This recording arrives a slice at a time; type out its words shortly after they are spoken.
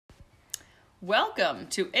Welcome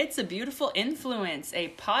to It's a Beautiful Influence, a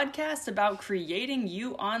podcast about creating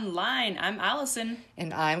you online. I'm Allison.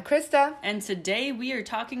 And I'm Krista. And today we are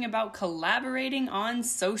talking about collaborating on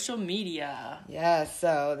social media. Yes,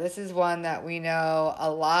 so this is one that we know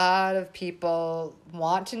a lot of people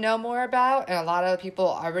want to know more about, and a lot of people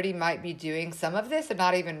already might be doing some of this and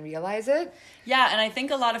not even realize it. Yeah, and I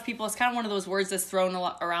think a lot of people, it's kind of one of those words that's thrown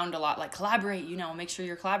around a lot, like collaborate, make sure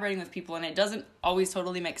you're collaborating with people, and it doesn't always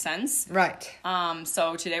totally make sense. Right.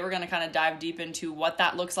 So today we're going to kind of dive deep into what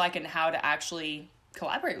that looks like and how to actually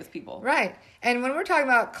collaborate with people. Right. And when we're talking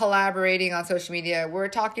about collaborating on social media, we're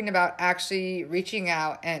talking about actually reaching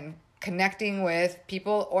out and connecting with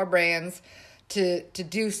people or brands to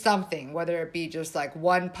do something, whether it be just like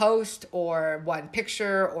one post or one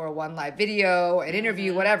picture or one live video, an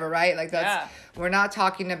interview, whatever, right? Like we're not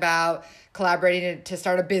talking about collaborating to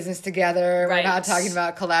start a business together. Right. We're not talking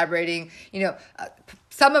about collaborating,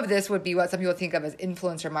 some of this would be what some people think of as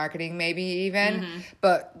influencer marketing, maybe even,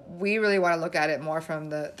 but we really want to look at it more from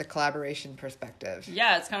the collaboration perspective.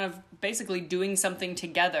 Yeah, it's kind of basically doing something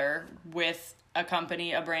together with a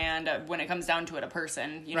company, a brand, when it comes down to it, a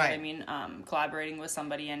person, you know what I mean? Collaborating with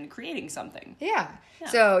somebody and creating something. Yeah.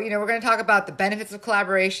 So, we're going to talk about the benefits of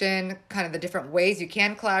collaboration, kind of the different ways you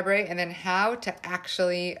can collaborate, and then how to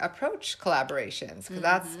actually approach collaborations.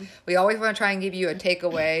 Because we always want to try and give you a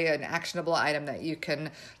takeaway, an actionable item that you can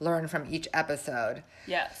learn from each episode.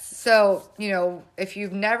 Yes. So, if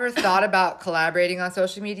you've never thought about collaborating on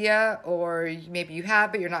social media, or maybe you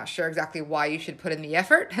have, but you're not sure exactly why you should put in the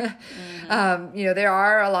effort, there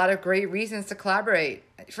are a lot of great reasons to collaborate.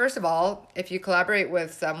 First of all, if you collaborate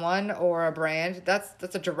with someone or a brand, that's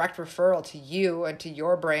a direct referral to you and to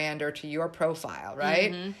your brand or to your profile,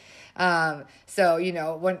 right? So,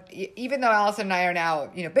 when, even though Allison and I are now,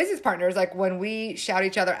 business partners, like when we shout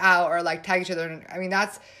each other out or like tag each other,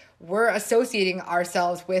 we're associating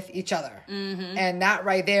ourselves with each other. And that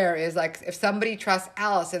right there is like, if somebody trusts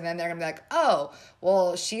Allison, then they're gonna be like, oh,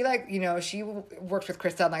 well, she she works with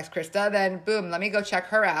Krista and likes Krista, then boom, let me go check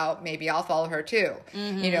her out. Maybe I'll follow her too,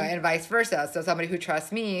 and vice versa. So somebody who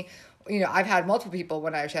trusts me, I've had multiple people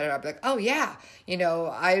when I've shouted out, like, oh yeah,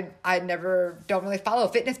 I don't really follow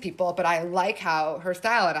fitness people, but I like her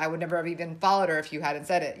style, and I would never have even followed her if you hadn't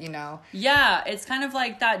said it, Yeah, it's kind of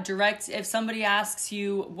like that direct, if somebody asks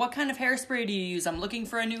you, what kind of hairspray do you use? I'm looking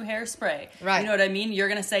for a new hairspray. Right. You know what I mean? You're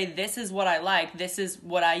going to say, this is what I like, this is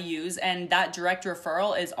what I use, and that direct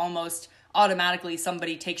referral is almost automatically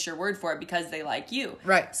somebody takes your word for it because they like you.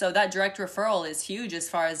 Right. So that direct referral is huge as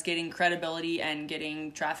far as getting credibility and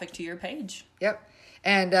getting traffic to your page. Yep.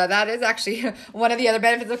 And that is actually one of the other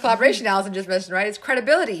benefits of collaboration Allison just mentioned, right? It's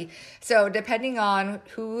credibility. So depending on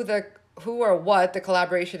who or what the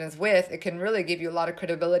collaboration is with, it can really give you a lot of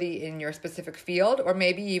credibility in your specific field or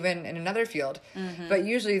maybe even in another field. But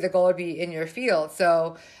usually the goal would be in your field.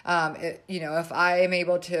 So, if I am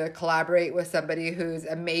able to collaborate with somebody who's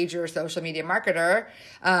a major social media marketer,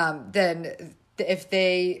 then if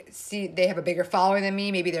they see they have a bigger following than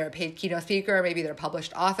me, maybe they're a paid keynote speaker, maybe they're a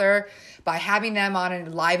published author, by having them on a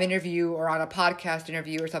live interview or on a podcast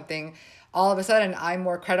interview or something, all of a sudden I'm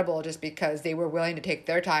more credible just because they were willing to take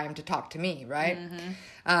their time to talk to me, right?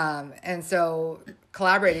 And so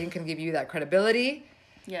collaborating can give you that credibility.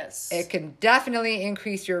 Yes. It can definitely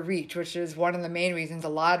increase your reach, which is one of the main reasons a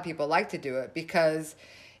lot of people like to do it, because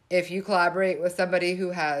if you collaborate with somebody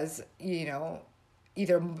who has,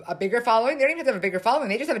 either a bigger following, they don't even have a bigger following,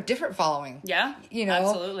 they just have a different following. Yeah,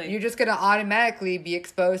 absolutely. You're just going to automatically be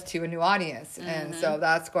exposed to a new audience. And so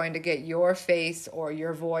that's going to get your face or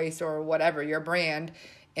your voice or whatever, your brand,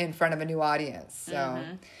 in front of a new audience. So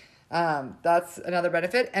that's another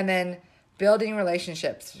benefit. And then building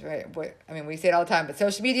relationships, right? We say it all the time, but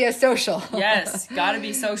social media is social. Yes, got to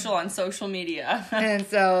be social on social media. And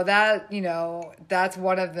so that, that's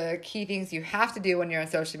one of the key things you have to do when you're on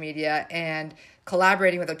social media, and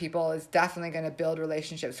collaborating with other people is definitely going to build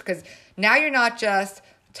relationships, because now you're not just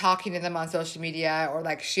talking to them on social media or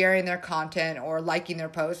like sharing their content or liking their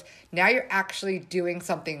posts. Now you're actually doing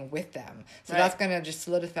something with them. So that's going to just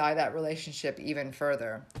solidify that relationship even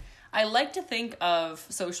further. I like to think of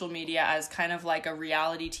social media as kind of like a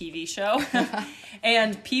reality TV show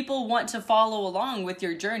and people want to follow along with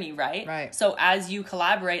your journey, right? Right. So as you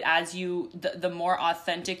collaborate, the more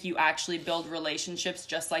authentic you actually build relationships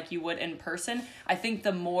just like you would in person, I think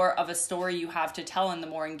the more of a story you have to tell and the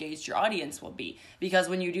more engaged your audience will be. Because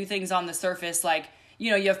when you do things on the surface, like,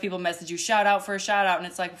 you have people message you, shout out for a shout out, and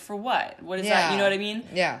it's like, for what? What is that? You know what I mean?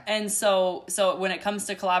 Yeah. And so when it comes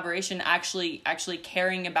to collaboration, actually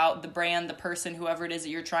caring about the brand, the person, whoever it is that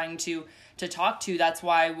you're trying to to talk to. That's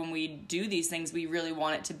why when we do these things, we really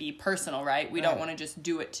want it to be personal, right? We don't want to just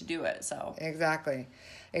do it to do it. So Exactly.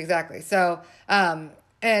 So, and,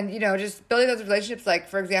 just building those relationships, like,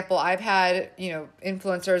 for example, I've had,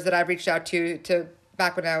 influencers that I've reached out to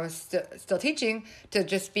back when I was still teaching to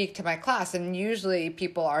just speak to my class. And usually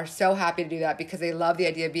people are so happy to do that because they love the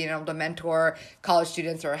idea of being able to mentor college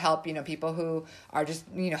students or help, people who are just,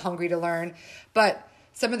 hungry to learn. But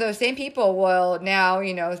some of those same people will now,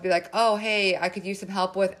 be like, oh, hey, I could use some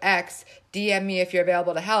help with X. DM me if you're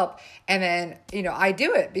available to help. And then, I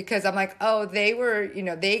do it because I'm like, oh, they were,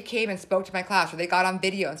 they came and spoke to my class, or they got on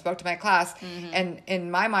video and spoke to my class. And in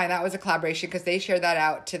my mind, that was a collaboration because they shared that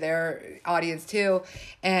out to their audience too.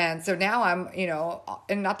 And so now I'm,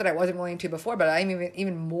 and not that I wasn't willing to before, but I'm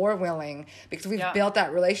even more willing because we've built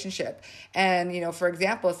that relationship. And, for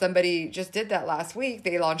example, somebody just did that last week.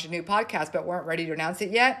 They launched a new podcast, but weren't ready to announce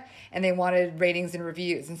it yet. And they wanted ratings and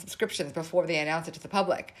reviews and subscriptions before they announced it to the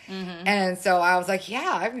public. And so I was like,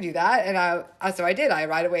 yeah, I can do that. And so I did. I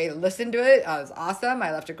right away listened to it. It was awesome.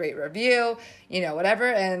 I left a great review, whatever.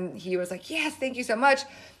 And he was like, yes, thank you so much.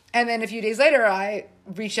 And then a few days later, I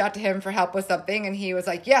reached out to him for help with something. And he was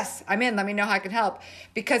like, yes, I'm in. Let me know how I can help.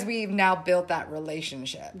 Because we've now built that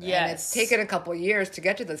relationship. Yes. And it's taken a couple of years to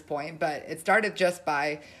get to this point. But it started just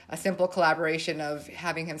by a simple collaboration of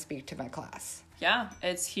having him speak to my class. Yeah,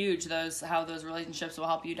 it's huge. How those relationships will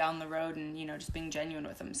help you down the road, and just being genuine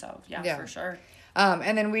with them. So yeah. For sure.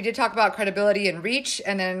 And then we did talk about credibility and reach,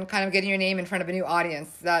 and then kind of getting your name in front of a new audience.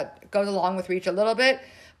 That goes along with reach a little bit,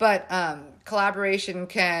 but collaboration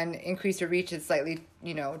can increase your reach in slightly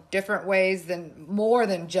different ways more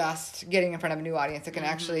than just getting in front of a new audience. It can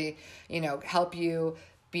actually help you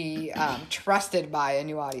be trusted by a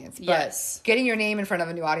new audience. But getting your name in front of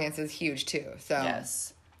a new audience is huge too. So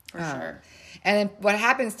yes, for sure. And then what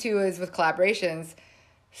happens too is with collaborations,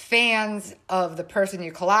 fans of the person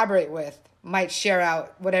you collaborate with might share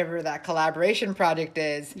out whatever that collaboration project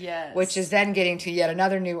is, which is then getting to yet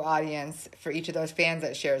another new audience for each of those fans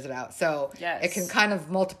that shares it out. So it can kind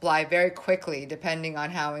of multiply very quickly depending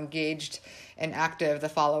on how engaged and active the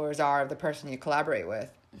followers are of the person you collaborate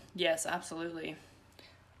with. Yes, absolutely.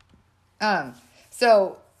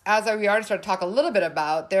 So as we already started to talk a little bit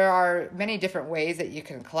about, there are many different ways that you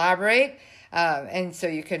can collaborate. And so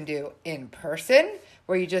you can do in person,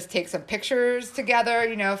 where you just take some pictures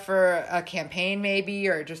together, for a campaign maybe,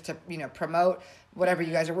 or just to, promote whatever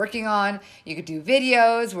you guys are working on. You could do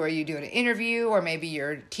videos where you do an interview, or maybe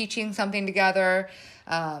you're teaching something together.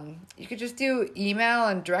 You could just do email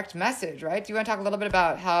and direct message, right? Do you want to talk a little bit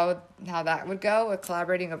about how that would go with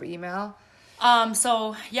collaborating over email?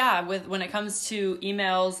 So yeah, when it comes to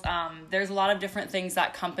emails, there's a lot of different things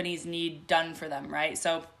that companies need done for them, right?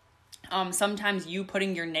 So sometimes you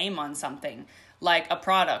putting your name on something, like a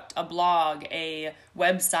product, a blog, a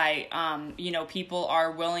website, people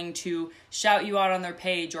are willing to shout you out on their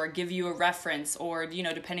page or give you a reference, or,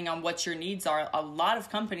 depending on what your needs are. A lot of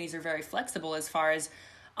companies are very flexible as far as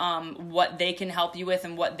what they can help you with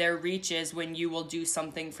and what their reach is when you will do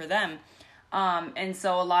something for them. And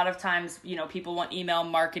so a lot of times, people want email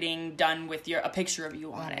marketing done with a picture of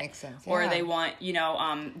you on it. That makes sense. Yeah. Or they want,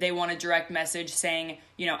 they want a direct message saying,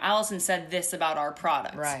 Allison said this about our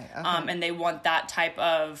product. Right. Okay. And they want that type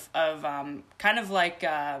of kind of like,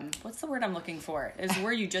 what's the word I'm looking for? Is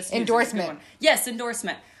where you just endorsement. Yes,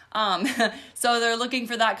 endorsement. So they're looking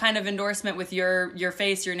for that kind of endorsement with your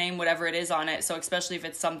face, your name, whatever it is on it. So especially if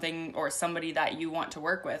it's something or somebody that you want to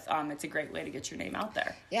work with, it's a great way to get your name out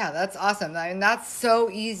there. Yeah, that's awesome. I mean, that's so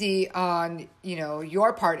easy on,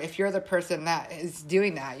 your part. If you're the person that is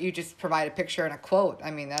doing that, you just provide a picture and a quote.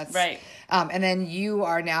 I mean, that's right. And then you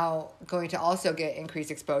are now going to also get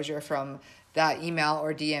increased exposure from that email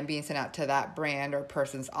or DM being sent out to that brand or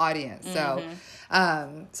person's audience.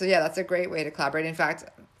 Mm-hmm. So yeah, that's a great way to collaborate. In fact,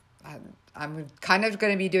 I'm kind of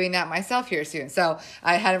going to be doing that myself here soon. So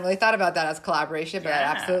I hadn't really thought about that as collaboration, but it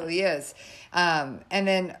absolutely is. And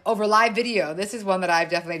then over live video, this is one that I've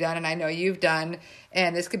definitely done, and I know you've done.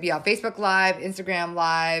 And this could be on Facebook Live, Instagram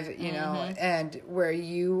Live, and where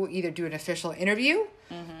you either do an official interview,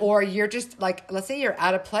 or you're just like, let's say you're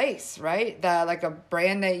at a place, right? That like a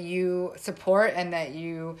brand that you support and that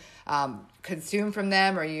you consume from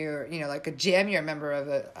them, or you're, like a gym, you're a member of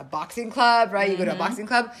a boxing club, right? You go to a boxing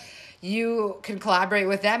club. You can collaborate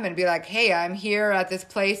with them and be like, hey, I'm here at this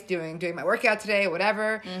place doing my workout today,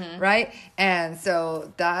 whatever, right? And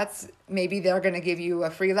so that's, maybe they're going to give you a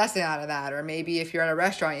free lesson out of that. Or maybe if you're at a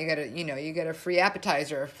restaurant, you get a free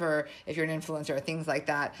appetizer for, if you're an influencer, things like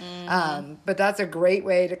that. But that's a great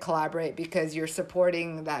way to collaborate because you're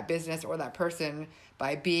supporting that business or that person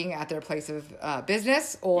by being at their place of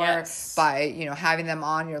business, or Yes. by, having them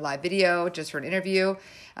on your live video just for an interview.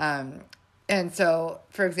 And so,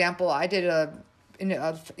 for example, I did an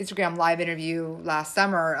Instagram live interview last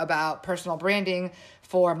summer about personal branding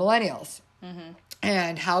for millennials.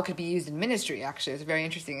 And how it could be used in ministry. Actually, it was a very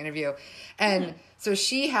interesting interview. And so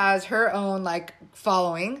she has her own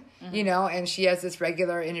following, and she has this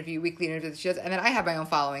regular weekly interview that she does. And then I have my own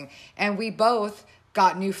following, and we both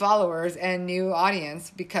got new followers and new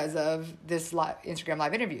audience because of this Instagram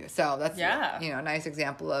live interview. So that's a nice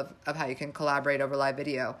example of how you can collaborate over live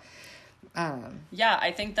video. Yeah,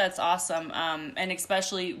 I think that's awesome. And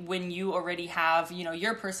especially when you already have,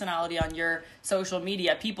 your personality on your social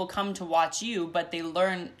media, people come to watch you, but they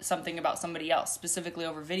learn something about somebody else, specifically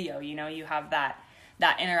over video. You have that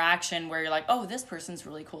interaction where you're like, oh, this person's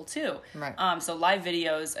really cool too. Right. So live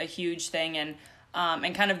video is a huge thing. And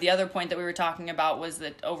kind of the other point that we were talking about was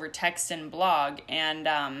that over text and blog, and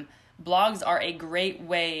blogs are a great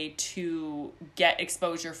way to get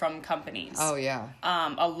exposure from companies. Oh, yeah.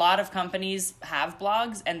 A lot of companies have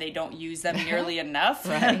blogs and they don't use them nearly enough.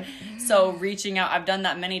 Right. So reaching out, I've done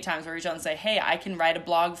that many times, where I reach out and say, hey, I can write a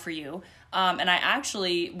blog for you. And I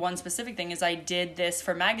actually, one specific thing is I did this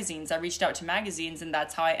for magazines. I reached out to magazines, and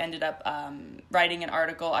that's how I ended up writing an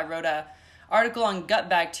article. I wrote a article on gut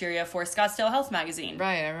bacteria for Scottsdale Health Magazine.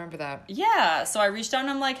 Right, I remember that. Yeah, so I reached out and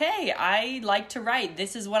I'm like, hey, I like to write.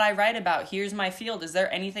 This is what I write about. Here's my field. Is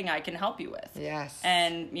there anything I can help you with? Yes.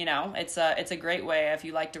 And, it's a great way if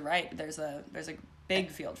you like to write. There's a big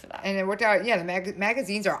field for that. And it worked out, the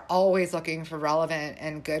magazines are always looking for relevant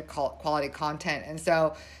and good quality content. And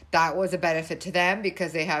so that was a benefit to them,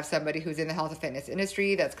 because they have somebody who's in the health and fitness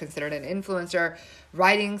industry that's considered an influencer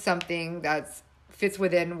writing something that's fits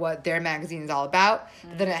within what their magazine is all about.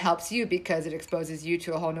 But then it helps you, because it exposes you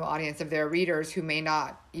to a whole new audience of their readers who may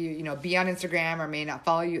not be on Instagram, or may not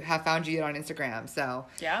follow you, have found you on Instagram. So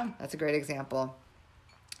yeah, that's a great example.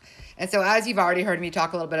 And so, as you've already heard me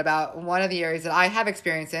talk a little bit about, one of the areas that I have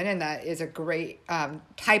experience in, and that is a great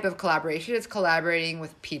type of collaboration, is collaborating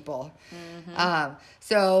with people.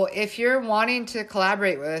 So if you're wanting to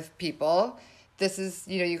collaborate with people, this is,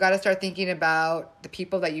 you got to start thinking about the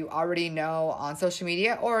people that you already know on social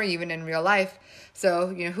media, or even in real life. So,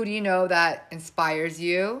 who do you know that inspires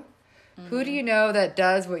you? Who do you know that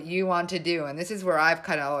does what you want to do? And this is where I've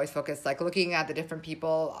kind of always focused, looking at the different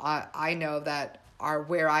people I know that are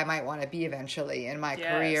where I might want to be eventually in my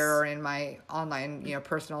career, or in my online,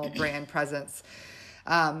 personal brand presence.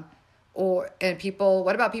 And people,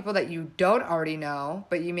 what about people that you don't already know,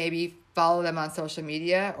 but you maybe follow them on social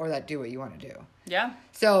media, or that do what you want to do? Yeah.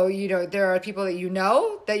 So, there are people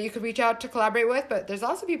that that you could reach out to collaborate with, but there's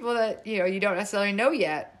also people that, you don't necessarily know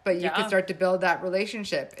yet, but you can start to build that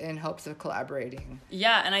relationship in hopes of collaborating.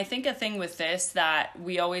 Yeah, and I think a thing with this that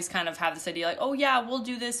we always kind of have this idea oh yeah, we'll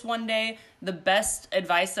do this one day. The best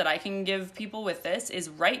advice that I can give people with this is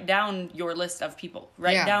write down your list of people.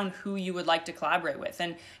 Write down who you would like to collaborate with.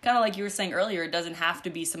 And kind of like you were saying earlier, it doesn't have to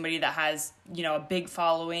be somebody that has, a big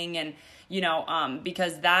following, and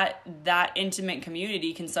because that intimate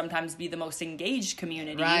community can sometimes be the most engaged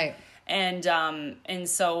community. Right. And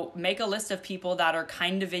so make a list of people that are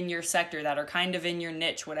kind of in your sector, that are kind of in your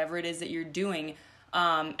niche, whatever it is that you're doing,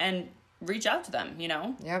 and reach out to them,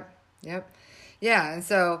 Yep. Yeah. And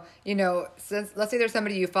so, since, let's say there's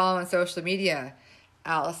somebody you follow on social media,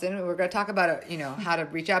 Allison, we're going to talk about, how to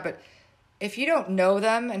reach out, but if you don't know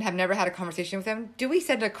them and have never had a conversation with them, do we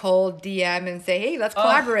send a cold DM and say, hey, let's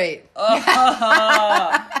collaborate? Oh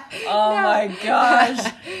my gosh.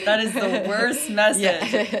 That is the worst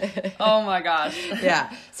message. Yeah. Oh my gosh.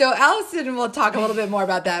 Yeah. So Allison will talk a little bit more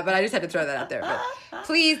about that, but I just had to throw that out there. But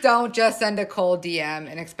please don't just send a cold DM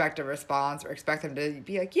and expect a response, or expect them to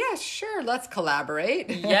be like, yeah, sure, let's collaborate.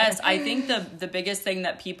 Yes. I think the biggest thing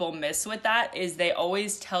that people miss with that is they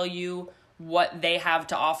always tell you what they have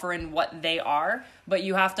to offer and what they are, but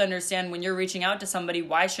you have to understand, when you're reaching out to somebody,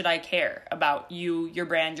 why should I care about you, your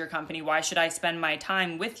brand, your company? Why should I spend my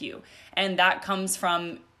time with you? And that comes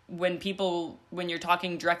from when you're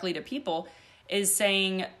talking directly to people, is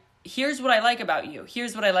saying, here's what I like about you,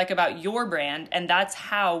 here's what I like about your brand, and that's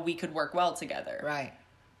how we could work well together. Right.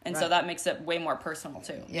 And so that makes it way more personal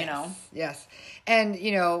too, Yes. Yes. And,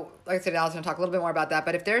 like I said, Allison will talk a little bit more about that,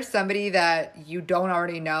 but if there's somebody that you don't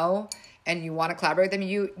already know and you want to collaborate with them,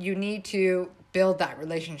 you need to build that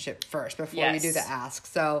relationship first before you do the ask.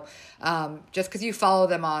 So just because you follow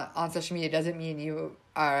them on social media doesn't mean you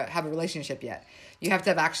have a relationship yet. you have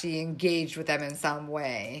to have actually engaged with them in some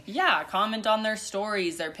way. Yeah, comment on their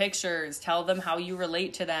stories, their pictures, tell them how you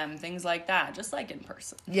relate to them, things like that, just like in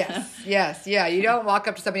person. Yes. Yeah. You don't walk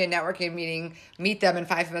up to somebody in a networking meeting, meet them, and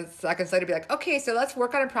 5 seconds later be like, okay, so let's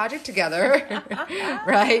work on a project together.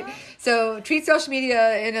 Right? So treat social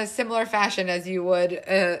media in a similar fashion as you would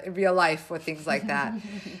real life with things like that.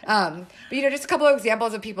 But, just a couple of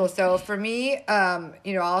examples of people. So for me,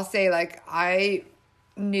 I'll say like I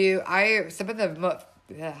am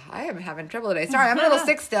having trouble today. Sorry, I'm a little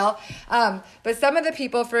sick still. But some of the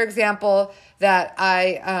people, for example, that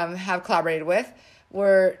I have collaborated with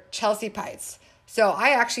were Chelsea Pites. So I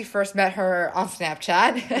actually first met her on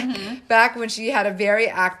Snapchat back when she had a very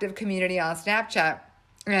active community on Snapchat.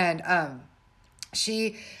 And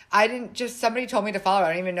somebody told me to follow her. I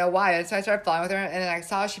don't even know why. And so I started following with her, and then I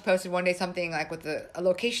saw she posted one day something like with a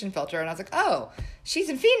location filter, and I was like, oh, she's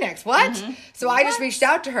in Phoenix. What? So I just reached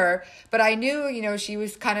out to her, but I knew, she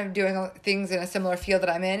was kind of doing things in a similar field that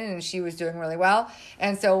I'm in, and she was doing really well.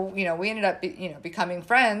 And so, we ended up, becoming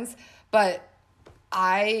friends, but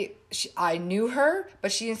I knew her,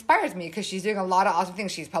 but she inspires me because she's doing a lot of awesome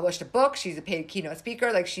things. She's published a book. She's a paid keynote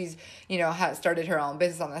speaker. Like she's, has started her own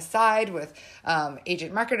business on the side with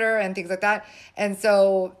agent marketer and things like that. And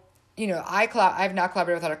so, I've now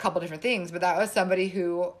collaborated with her on a couple different things, but that was somebody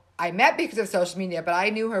who I met because of social media, but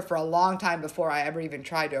I knew her for a long time before I ever even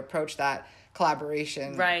tried to approach that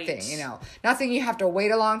collaboration thing, Not saying you have to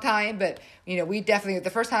wait a long time, but, we definitely, the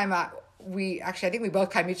first time I think we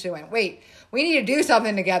both kind of mutually went, wait, we need to do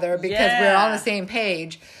something together because we're on the same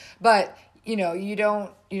page. But, you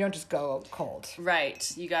don't just go cold.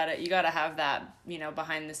 Right. You gotta have that,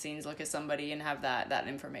 behind the scenes look at somebody and have that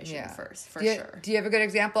information first, for sure. Do you have a good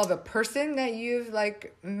example of a person that you've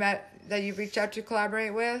met, that you've reached out to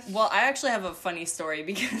collaborate with? Well, I actually have a funny story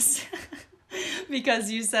because,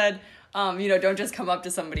 because you said, don't just come up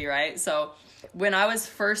to somebody, right? So when I was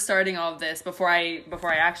first starting all of this, before I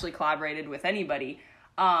actually collaborated with anybody,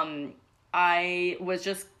 I was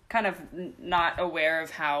just kind of not aware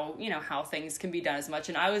of how things can be done as much.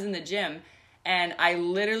 And I was in the gym, and I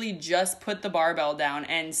literally just put the barbell down,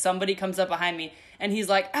 and somebody comes up behind me, and he's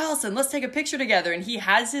like, Allison, let's take a picture together. And he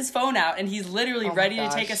has his phone out, and he's literally ready to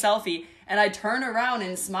take a selfie. And I turn around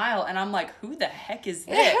and smile, and I'm like, who the heck is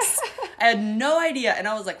this? I had no idea. And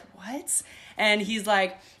I was like, what? And he's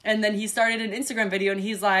like, and then he started an Instagram video, and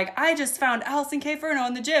he's like, I just found Allison K. Furno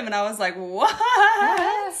in the gym. And I was like, what?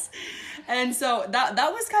 And so that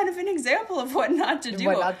was kind of an example of what not to do.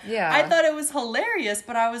 I thought it was hilarious,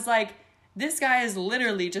 but I was like, this guy is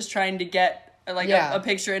literally just trying to get a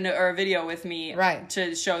picture or a video with me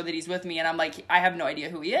to show that he's with me, and I'm like, I have no idea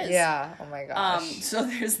who he is. Yeah. Oh my gosh. So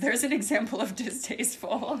there's an example of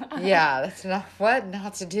distasteful. Yeah, that's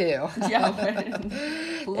not to do. Yeah.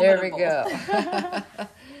 There we go.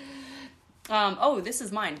 This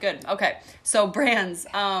is mine. Good. Okay. So brands,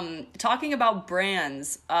 talking about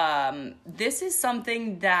brands, this is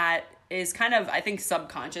something that is kind of, I think,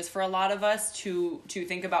 subconscious for a lot of us to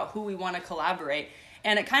think about who we want to collaborate.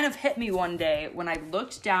 And it kind of hit me one day when I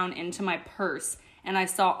looked down into my purse and I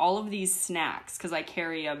saw all of these snacks, because I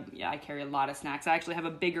carry a lot of snacks. I actually have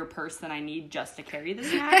a bigger purse than I need just to carry the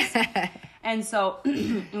snacks. And so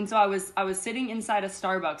I was sitting inside a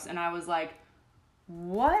Starbucks, and I was like,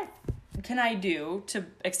 what can I do to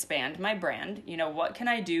expand my brand? What can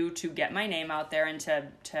I do to get my name out there and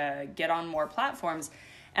to get on more platforms?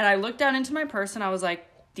 And I looked down into my purse, and I was like,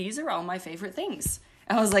 these are all my favorite things.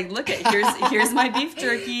 I was like, look here's my beef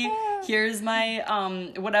jerky, here's my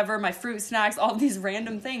my fruit snacks, all these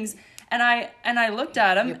random things. And I looked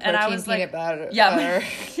at them, and I was like, butter.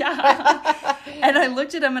 Yeah. And I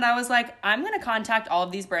looked at them, and I was like, I'm going to contact all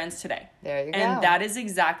of these brands today. There you go. And that is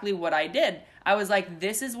exactly what I did. I was like,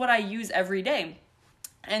 this is what I use every day.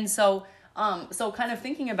 And so kind of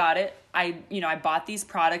thinking about it, I bought these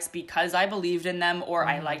products because I believed in them, or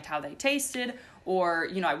I liked how they tasted, or,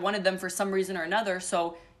 I wanted them for some reason or another.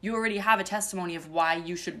 So you already have a testimony of why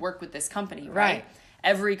you should work with this company, right?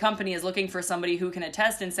 Every company is looking for somebody who can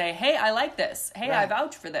attest and say, hey, I like this. Hey, I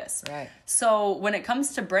vouch for this. Right. So when it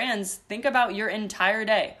comes to brands, think about your entire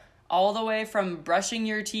day, all the way from brushing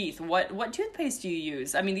your teeth. What toothpaste do you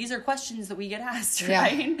use? I mean, these are questions that we get asked,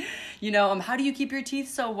 right? How do you keep your teeth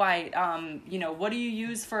so white? What do you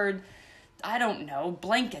use for, I don't know,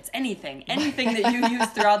 blankets, anything that you use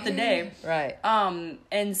throughout the day. Right.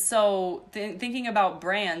 And so thinking about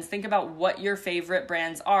brands, think about what your favorite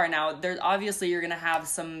brands are. Now, obviously you're going to have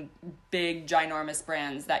some big, ginormous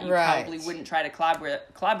brands that you probably wouldn't try to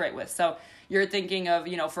collaborate with. So, you're thinking of,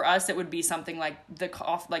 you know, for us, it would be something like the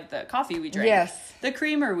coffee we drink, Yes, the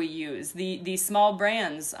creamer we use, the small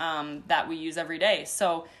brands that we use every day.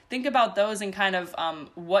 So think about those and kind of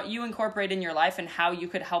what you incorporate in your life and how you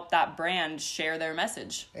could help that brand share their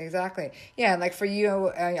message. exactly. Yeah, and like for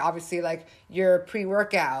you, obviously, like your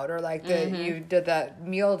pre-workout or like the you did that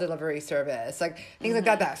meal delivery service, like things like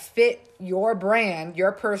that fit your brand.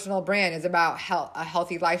 Your personal brand is about a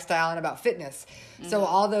healthy lifestyle and about fitness. So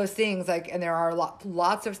all those things, like, and there are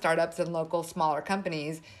lots of startups and local smaller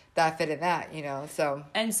companies that fit in that, you know, so.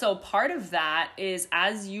 And so part of that is,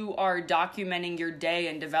 as you are documenting your day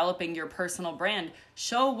and developing your personal brand,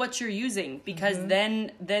 show what you're using, because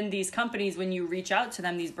then these companies, when you reach out to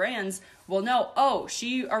them, these brands will know, oh,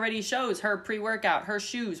 she already shows her pre-workout, her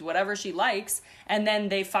shoes, whatever she likes. And then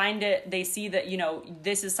they find it, they see that, you know,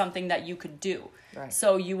 this is something that you could do. Right.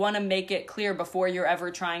 So you want to make it clear before you're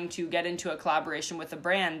ever trying to get into a collaboration with a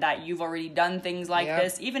brand that you've already done things like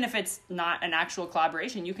this. Even if it's not an actual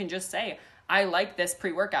collaboration, you can just say, I like this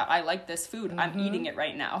pre-workout. I like this food. I'm eating it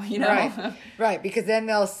right now, you know? Right, right. Because then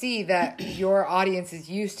they'll see that your audience is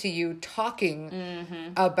used to you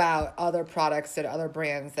talking about other products and other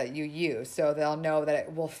brands that you use. So they'll know that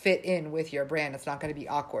it will fit in with your brand. It's not going to be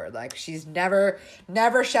awkward. Like, she's never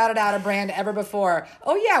shouted out a brand ever before.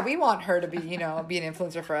 Oh yeah, we want her to be, you know, be an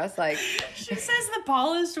influencer for us. Like, she says the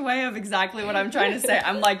polished way of exactly what I'm trying to say.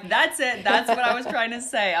 I'm like, that's it. That's what I was trying to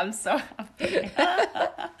say. I'm so happy.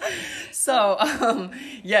 So,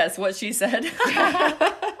 yes, what she said.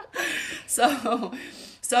 So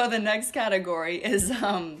the next category is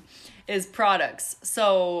products.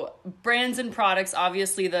 So brands and products,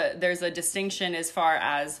 obviously there's a distinction as far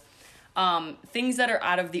as things that are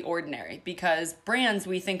out of the ordinary, because brands,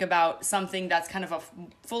 we think about something that's kind of a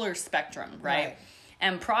fuller spectrum, right?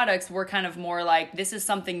 And products, we're kind of more like, this is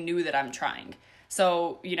something new that I'm trying.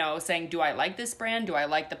 So, you know, saying, do I like this brand? Do I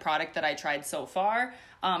like the product that I tried so far?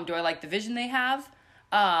 Do I like the vision they have?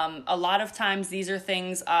 A lot of times these are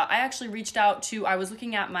things, I actually reached out to, I was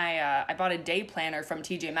looking at I bought a day planner from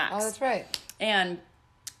TJ Maxx. oh, that's right. And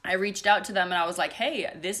I reached out to them and I was like,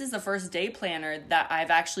 hey, this is the first day planner that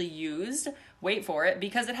I've actually used. Wait for it,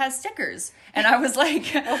 because it has stickers. And I was like,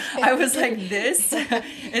 this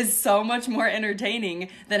is so much more entertaining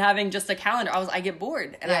than having just a calendar. I get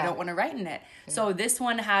bored and I don't want to write in it. So this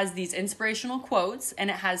one has these inspirational quotes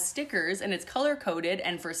and it has stickers and it's color coded.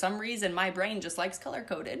 And for some reason, my brain just likes color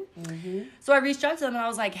coded. So I reached out to them and I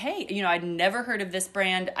was like, hey, you know, I'd never heard of this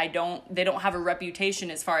brand. They don't have a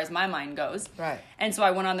reputation as far as my mind goes. Right. And so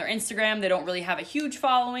I went on their Instagram. They don't really have a huge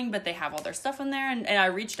following, but they have all their stuff in there. And I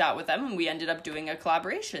reached out with them and we ended up doing a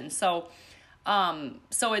collaboration. So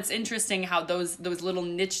it's interesting how those little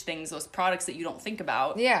niche things, those products that you don't think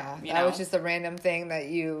about. Yeah, that was just a random thing that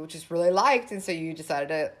you just really liked, and so you decided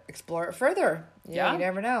to explore it further. You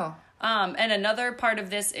never know. And another part of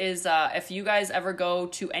this is if you guys ever go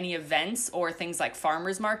to any events or things like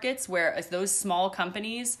farmers markets, where as those small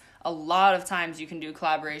companies, a lot of times you can do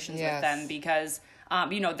collaborations with them because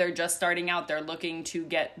you know, they're just starting out. They're looking to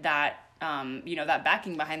get that you know, that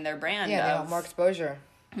backing behind their brand. Yeah, they want more exposure.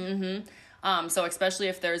 So especially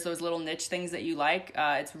if there's those little niche things that you like,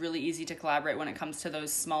 it's really easy to collaborate when it comes to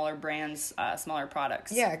those smaller brands, smaller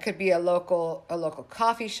products. Yeah, it could be a local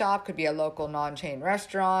coffee shop, could be a local non-chain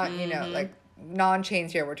restaurant, you know, like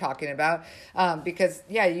non-chains here we're talking about. Because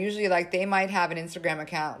usually like they might have an Instagram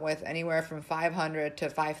account with anywhere from 500 to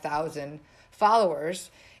 5,000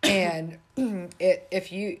 followers. And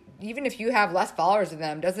if you have less followers than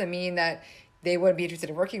them, doesn't mean that they wouldn't be interested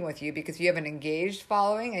in working with you, because you have an engaged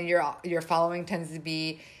following and your following tends to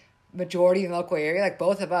be majority in the local area. Like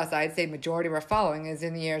both of us, I'd say majority of our following is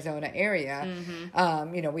in the Arizona area.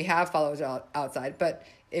 You know, we have followers outside, but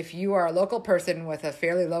if you are a local person with a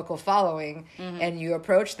fairly local following and you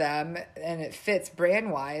approach them and it fits brand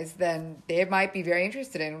wise, then they might be very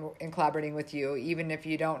interested in collaborating with you, even if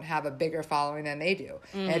you don't have a bigger following than they do.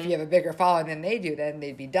 And if you have a bigger following than they do, then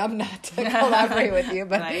they'd be dumb not to collaborate with you.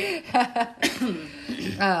 But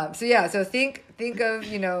so think of,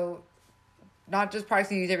 you know, not just products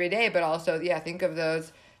you use every day, but also think of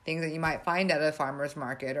those things that you might find at a farmer's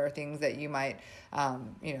market, or things that you might,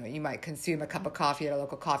 you might consume a cup of coffee at a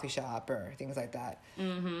local coffee shop, or things like that.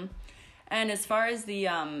 And as far as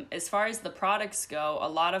the products go, a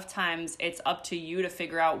lot of times it's up to you to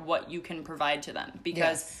figure out what you can provide to them,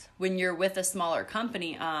 because when you're with a smaller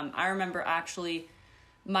company, I remember actually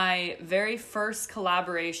my very first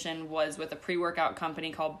collaboration was with a pre-workout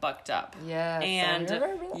company called Bucked Up. Yes. And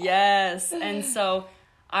yes. And so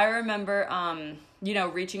I remember, you know,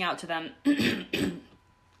 reaching out to them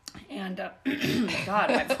and And God,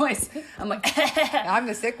 my voice. I'm like, I'm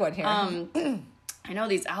the sick one here. I know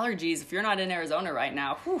these allergies. If you're not in Arizona right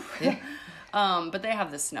now, whew. Yeah. But they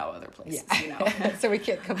have the snow other places, you know. So we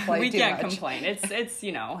can't complain. We too can't much. complain. It's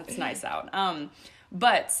you know, it's nice out.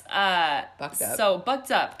 Bucked up. So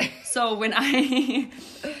bucked up. So when I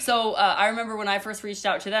remember when I first reached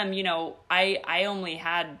out to them, you know, I only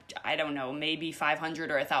had, I don't know, maybe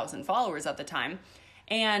 500 or 1,000 followers at the time.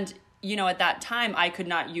 And, you know, at that time, I could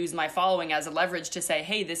not use my following as a leverage to say,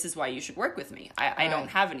 hey, this is why you should work with me. I don't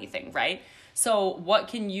have anything, right? So what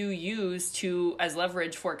can you use to as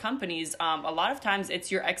leverage for companies? A lot of times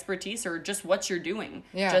it's your expertise or just what you're doing,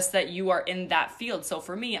 just that you are in that field. So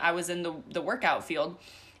for me, I was in the workout field.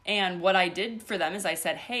 And what I did for them is I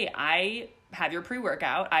said, hey, I have your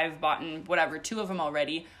pre-workout. I've bought 2 of them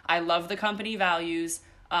already. I love the company values,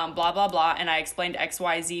 blah, blah, blah. And I explained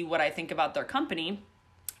XYZ, what I think about their company.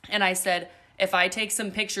 And I said, if I take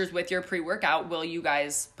some pictures with your pre-workout, will you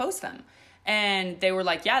guys post them? And they were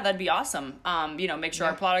like, yeah, that'd be awesome. You know, make sure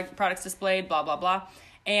our product's displayed, blah, blah, blah.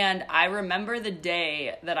 And I remember the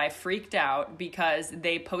day that I freaked out because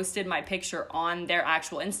they posted my picture on their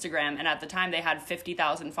actual Instagram. And at the time they had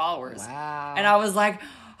 50,000 followers. Wow. And I was like,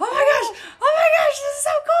 oh my gosh, this is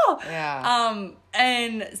so cool. Yeah.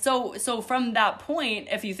 And so from that point,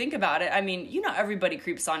 if you think about it, I mean, you know, everybody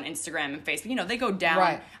creeps on Instagram and Facebook, you know, they go down.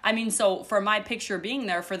 Right. I mean, so for my picture being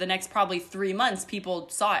there for the next probably 3 months, people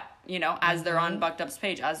saw it, you know, as they're on Bucked Up's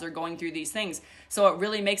page, as they're going through these things. So it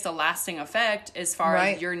really makes a lasting effect as far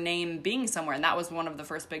as your name being somewhere. And that was one of the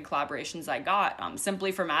first big collaborations I got,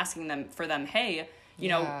 simply from asking them, hey, you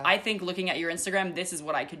know, I think looking at your Instagram, this is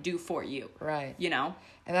what I could do for you. Right. You know?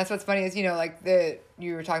 And that's what's funny is, you know, like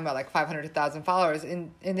you were talking about like 500 to 1,000 followers.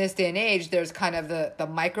 In this day and age, there's kind of the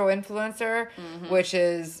micro influencer, which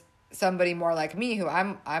is somebody more like me who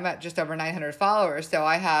I'm at just over 900 followers. So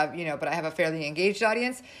I have, you know, but I have a fairly engaged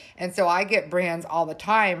audience. And so I get brands all the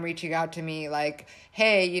time reaching out to me like,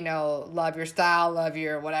 hey, you know, love your style, love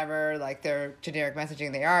your whatever, like their generic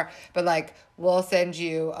messaging they are. But like, we'll send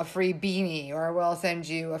you a free beanie or we'll send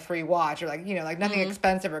you a free watch or like, you know, like nothing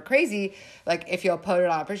expensive or crazy, like if you'll put it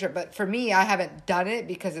on a picture. But for me, I haven't done it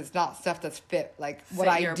because it's not stuff that's fit like what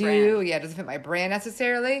I do. Brand. Yeah, it doesn't fit my brand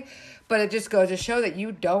necessarily. But it just goes to show that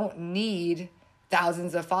you don't need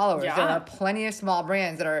thousands of followers. Yeah. There are plenty of small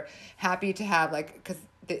brands that are happy to have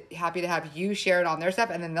happy to have you share it on their stuff,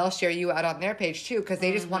 and then they'll share you out on their page too, because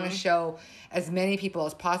they just want to show as many people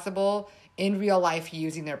as possible in real life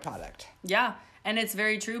using their product. Yeah. And it's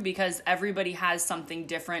very true because everybody has something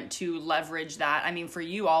different to leverage that. I mean, for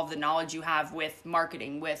you, all of the knowledge you have with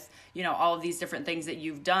marketing, with, you know, all of these different things that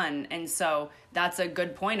you've done. And so that's a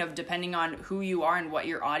good point of depending on who you are and what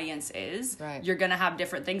your audience is, you're going to have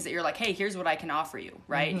different things that you're like, hey, here's what I can offer you,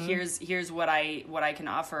 right? Here's what I can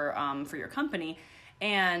offer for your company.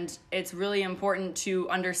 And it's really important to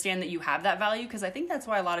understand that you have that value, because I think that's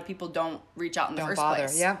why a lot of people don't reach out in the first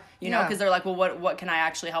place. Yeah. You know, because they're like, well, what can I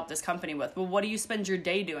actually help this company with? Well, what do you spend your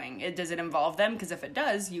day doing? Does it involve them? Because if it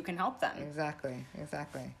does, you can help them.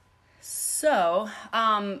 Exactly. So,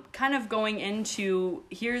 kind of going into,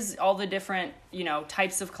 here's all the different, you know,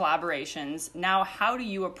 types of collaborations. Now, how do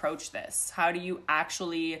you approach this? How do you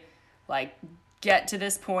actually, like, get to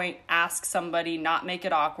this point, ask somebody, not make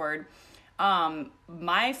it awkward?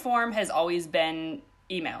 My form has always been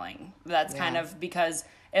emailing. That's kind of because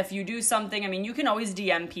if you do something, I mean, you can always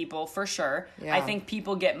DM people for sure. Yeah. I think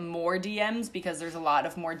people get more DMs because there's a lot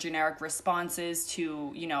of more generic responses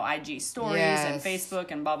to, you know, IG stories and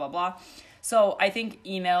Facebook and blah, blah, blah. So I think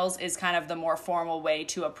emails is kind of the more formal way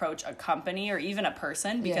to approach a company or even a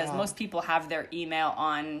person, because most people have their email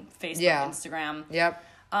on Facebook, Instagram. Yep.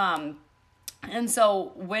 And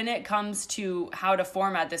so when it comes to how to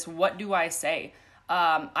format this, what do I say?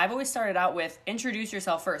 I've always started out with introduce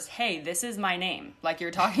yourself first. Hey, this is my name. Like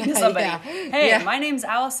you're talking to somebody. Hey, my name's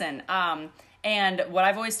Allison. And what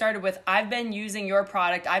I've always started with, I've been using your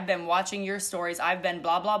product. I've been watching your stories. I've been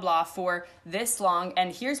blah, blah, blah for this long.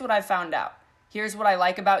 And here's what I found out. Here's what I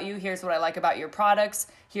like about you. Here's what I like about your products.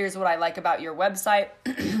 Here's what I like about your website.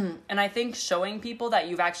 And I think showing people that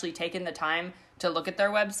you've actually taken the time to look at their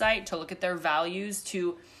website, to look at their values,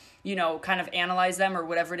 to, you know, kind of analyze them or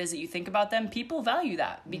whatever it is that you think about them, people value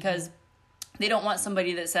that because they don't want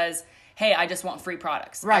somebody that says, hey, I just want free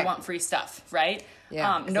products. I want free stuff, right?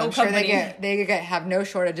 Yeah, no I'm company. Sure they have no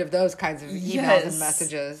shortage of those kinds of emails and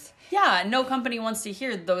messages. Yeah, no company wants to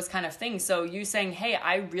hear those kind of things. So you saying, hey,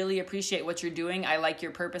 I really appreciate what you're doing. I like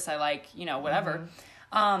your purpose. I like, you know, whatever.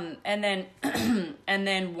 And then, and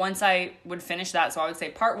then once I would finish that, so I would say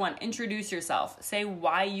part 1, introduce yourself. Say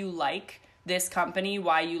why you like this company,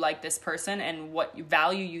 why you like this person, and what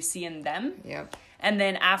value you see in them. Yep. And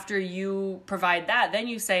then after you provide that, then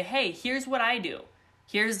you say, hey, here's what I do.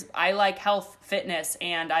 I like health, fitness,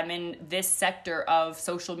 and I'm in this sector of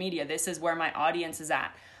social media. This is where my audience is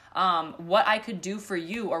at. What I could do for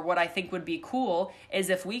you, or what I think would be cool, is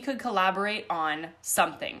if we could collaborate on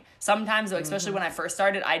something. Sometimes, especially when I first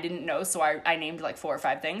started, I didn't know, so I named like 4 or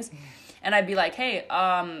 5 things. And I'd be like, hey,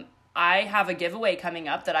 I have a giveaway coming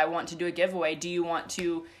up that I want to do a giveaway. Do you want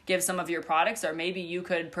to give some of your products? Or maybe you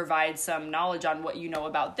could provide some knowledge on what you know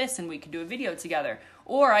about this, and we could do a video together.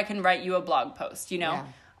 Or I can write you a blog post, Yeah.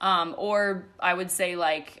 Or I would say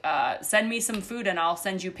like, send me some food and I'll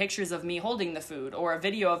send you pictures of me holding the food, or a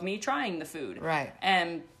video of me trying the food. Right.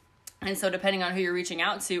 And so depending on who you're reaching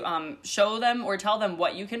out to, show them or tell them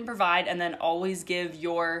what you can provide, and then always give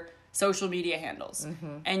your social media handles.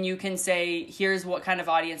 And you can say, here's what kind of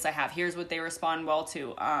audience I have. Here's what they respond well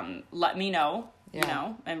to. Let me know,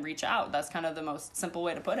 and reach out. That's kind of the most simple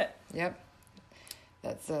way to put it. Yep.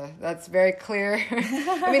 That's very clear.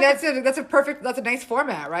 I mean, that's a nice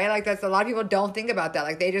format, right? Like, that's a lot of people don't think about that.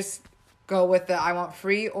 Like, they just go with the I want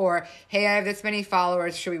free, or hey, I have this many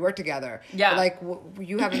followers, should we work together? Yeah. But like,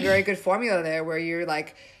 you have a very good formula there where you're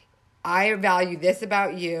like, I value this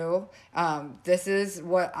about you. This is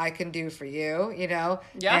what I can do for you, Yeah.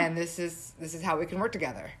 and this is how we can work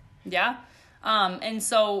together. Yeah. And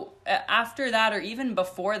so after that, or even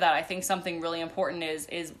before that, I think something really important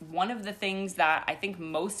is one of the things that I think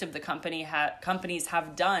most of the companies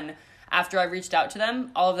have done after I reached out to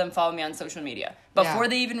them. All of them follow me on social media. Before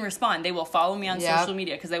they even respond, they will follow me on social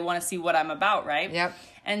media because they want to see what I'm about, right? Yep.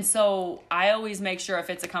 And so I always make sure,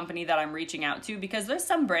 if it's a company that I'm reaching out to, because there's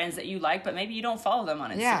some brands that you like, but maybe you don't follow them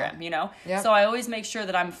on Instagram, Yep. So I always make sure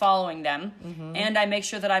that I'm following them, and I make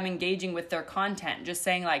sure that I'm engaging with their content, just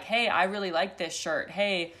saying like, hey, I really like this shirt.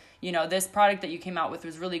 Hey, this product that you came out with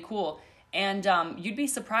was really cool. And you'd be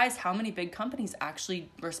surprised how many big companies actually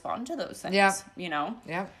respond to those things,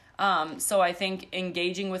 Yeah. So I think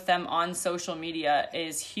engaging with them on social media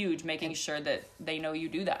is huge, making sure that they know you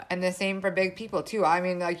do that. And the same for big people too. I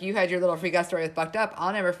mean, like, you had your little freak out story with Bucked Up.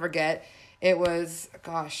 I'll never forget. It was,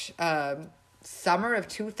 summer of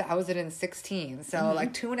 2016. So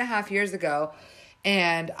like 2.5 years ago.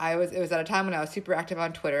 And it was at a time when I was super active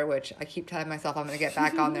on Twitter, which I keep telling myself I'm going to get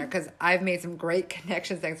back on there because I've made some great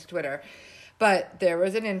connections thanks to Twitter. But there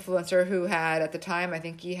was an influencer who had, at the time, I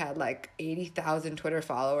think he had like 80,000 Twitter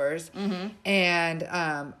followers. And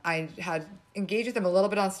I had engaged with him a little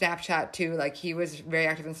bit on Snapchat too. Like, he was very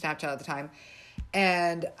active in Snapchat at the time.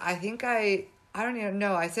 And I think I don't even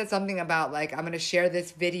know. I said something about like, I'm going to share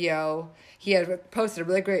this video. He had posted a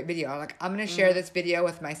really great video. I'm like, I'm going to share this video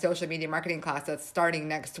with my social media marketing class that's starting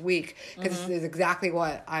next week. Because this is exactly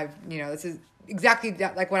what this is exactly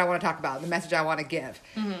like what I want to talk about, the message I want to give.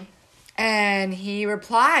 And he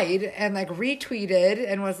replied and like retweeted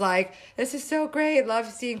and was like, this is so great. Love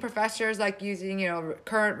seeing professors like using,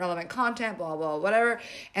 current relevant content, blah, blah, whatever.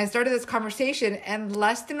 And started this conversation. And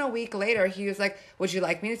less than a week later, he was like, would you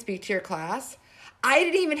like me to speak to your class? I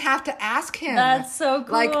didn't even have to ask him. That's so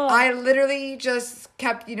cool. Like, I literally just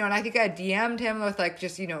kept, and I think I DM'd him with like,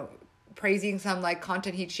 just, praising some like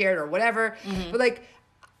content he'd shared or whatever. But like,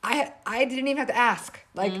 I didn't even have to ask.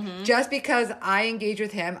 Like, just because I engaged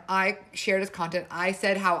with him, I shared his content. I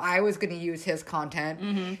said how I was going to use his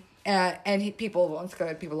content. And people love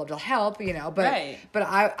to help, but Right. but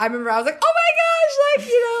I remember I was like, oh my gosh, like,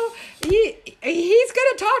 he's going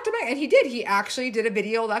to talk to me. And he did. He actually did a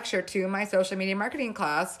video lecture to my social media marketing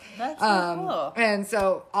class. That's so cool. And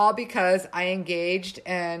so all because I engaged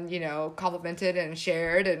and, complimented and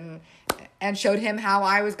shared and showed him how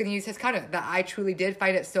I was going to use his content, that I truly did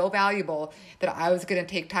find it so valuable that I was going to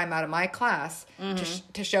take time out of my class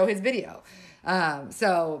to show his video.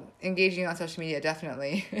 So engaging on social media,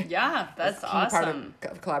 definitely. Yeah, that's awesome.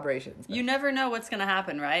 Part of collaborations. You never know what's going to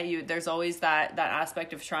happen, right? There's always that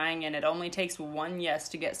aspect of trying, and it only takes one yes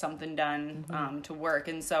to get something done to work.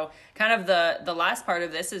 And so kind of the last part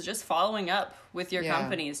of this is just following up with your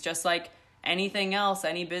companies, just like anything else,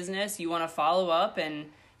 any business, you want to follow up and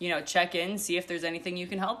check in, see if there's anything you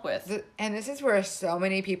can help with. And this is where so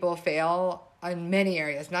many people fail in many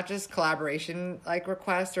areas, not just collaboration like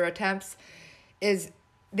requests or attempts, is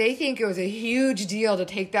they think it was a huge deal to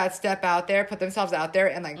take that step out there, put themselves out there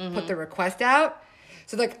and like put the request out.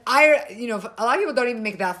 So like a lot of people don't even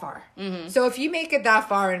make it that far. So if you make it that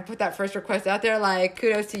far and put that first request out there, like,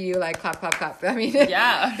 kudos to you, like, clap, clap, clap. I mean,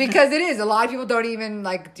 yeah, because it is, a lot of people don't even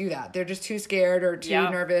like do that. They're just too scared or too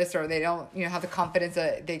nervous, or they don't, have the confidence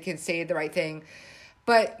that they can say the right thing.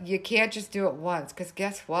 But you can't just do it once, because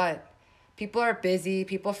guess what? people are busy,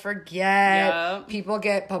 people forget, Yep. people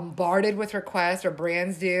get bombarded with requests, or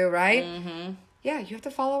brands do, right? Mm-hmm. Yeah, you have to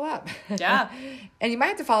follow up. Yeah. And you might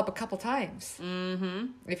have to follow up a couple times. Mm-hmm.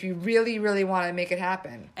 If you really, really want to make it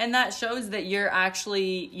happen. And that shows that you're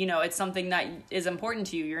actually, it's something that is important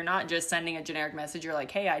to you. You're not just sending a generic message. You're like,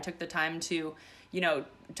 hey, I took the time to,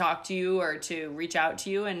 talk to you or to reach out to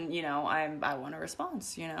you, and, I want a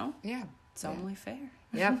response, Yeah. It's only fair.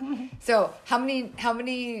 Yep. So how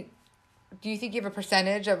many do you think you have a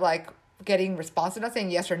percentage of like getting response? I'm not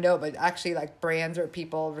saying yes or no, but actually like brands or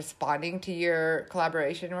people responding to your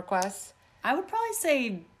collaboration requests? I would probably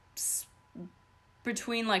say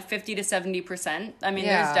between like 50 to 70%. I mean,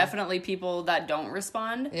 Yeah. there's definitely people that don't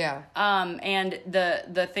respond. Yeah. And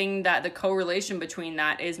the thing that the correlation between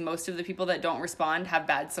that is most of the people that don't respond have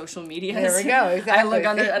bad social media. There we go. Exactly. I look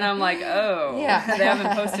under and I'm like, oh, Yeah. they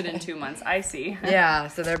haven't posted in 2 months. I see. Yeah.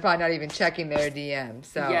 So they're probably not even checking their DM.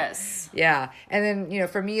 So Yes. Yeah. And then,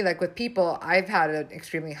 for me, like with people, I've had an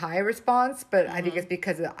extremely high response, but I think it's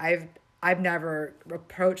because I've never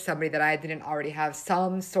approached somebody that I didn't already have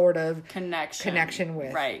some sort of connection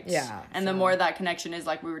with. Right. Yeah. And the more that connection is,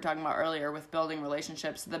 like we were talking about earlier with building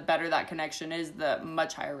relationships, the better that connection is, the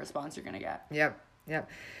much higher response you're going to get. Yep.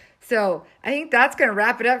 So I think that's going to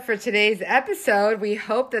wrap it up for today's episode. We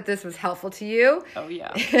hope that this was helpful to you. Oh,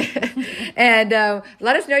 yeah. And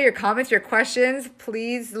let us know your comments, your questions.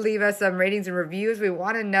 Please leave us some ratings and reviews. We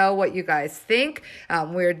want to know what you guys think.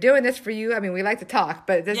 We're doing this for you. I mean, we like to talk,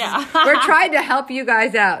 but we're trying to help you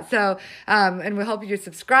guys out. So, and we hope you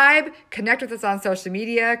subscribe, connect with us on social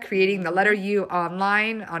media, creating the letter U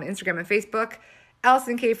online on Instagram and Facebook.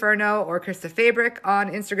 Allison K. Furno or Krista Fabric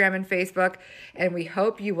on Instagram and Facebook. And we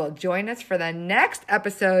hope you will join us for the next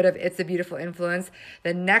episode of It's a Beautiful Influence.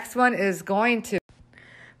 The next one is going to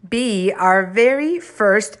be our very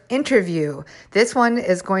first interview. This one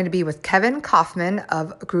is going to be with Kevin Kaufman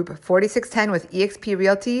of Group 4610 with eXp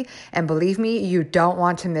Realty. And believe me, you don't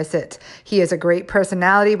want to miss it. He is a great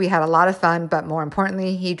personality. We had a lot of fun, but more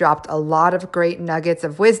importantly, he dropped a lot of great nuggets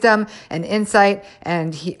of wisdom and insight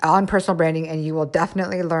on personal branding, and you will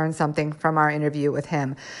definitely learn something from our interview with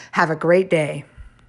him. Have a great day.